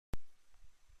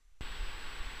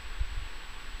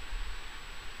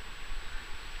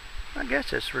I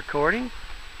guess it's recording.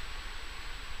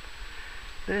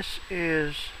 This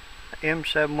is an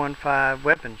M715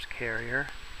 Weapons Carrier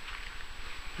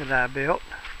that I built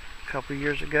a couple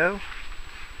years ago.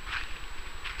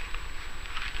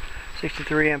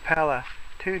 63 Impala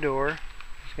 2-door.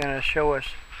 It's going to show us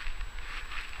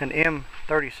an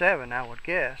M37, I would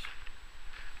guess,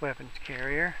 weapons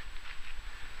carrier.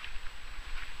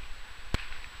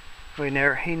 He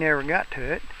never got to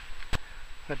it,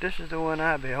 but this is the one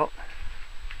I built.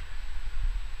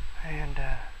 And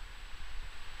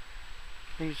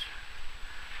these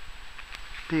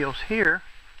deals here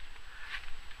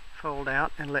fold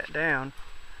out and let down,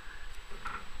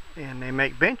 and they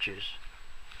make benches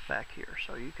back here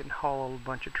so you can haul a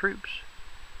bunch of troops.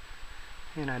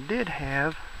 And I did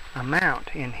have a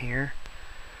mount in here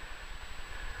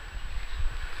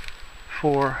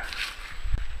for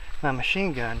my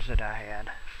machine guns that I had,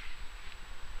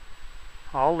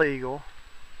 all legal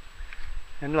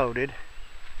and loaded.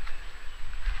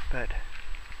 But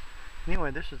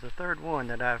anyway, this is the third one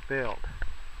that I've built,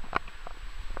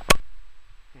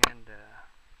 and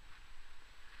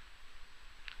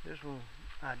this one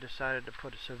I decided to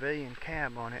put a civilian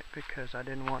cab on it because I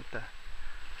didn't want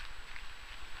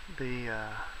the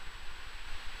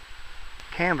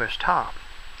canvas top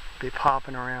be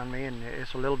popping around me, and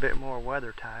it's a little bit more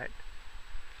weather tight.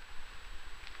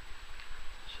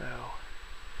 So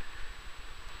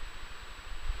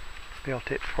built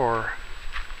it for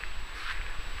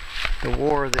the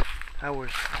war that I was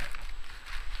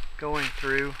going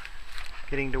through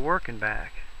getting to work and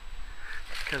back,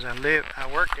 because I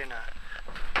worked in a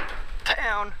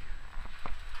town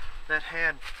that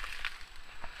had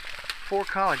 4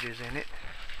 colleges in it,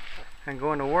 and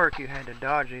going to work you had to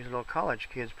dodge these little college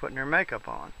kids putting their makeup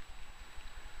on,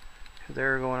 because they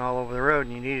were going all over the road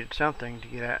and you needed something to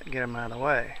get them out of the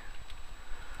way.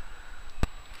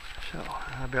 So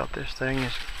I built this thing.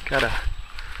 It's got a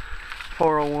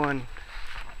 401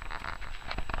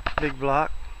 big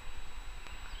block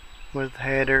with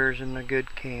headers and a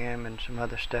good cam and some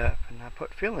other stuff, and I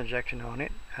put fuel injection on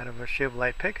it out of a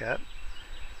Chevrolet pickup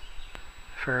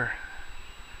for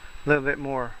a little bit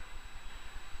more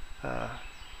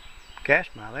gas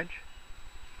mileage,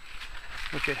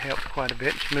 which it helped quite a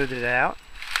bit, smoothed it out,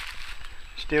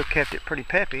 still kept it pretty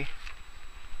peppy.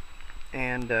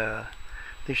 And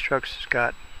these trucks has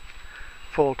got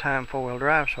full-time 4-wheel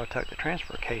drive, so I took the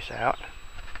transfer case out,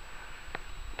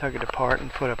 took it apart, and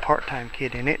put a part-time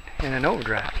kit in it and an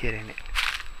overdrive kit in it,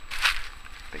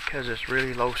 because it's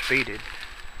really low speeded.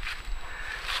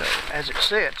 So as it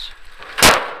sits,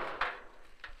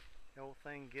 the whole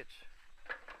thing gets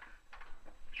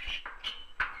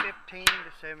 15 to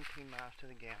 17 miles to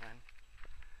the gallon,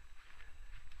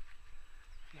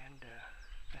 and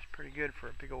that's pretty good for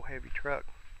a big old heavy truck,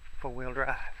 4-wheel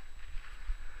drive.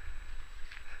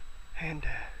 And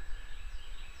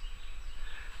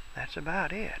that's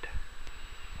about it.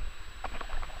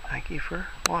 Thank you for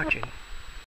watching.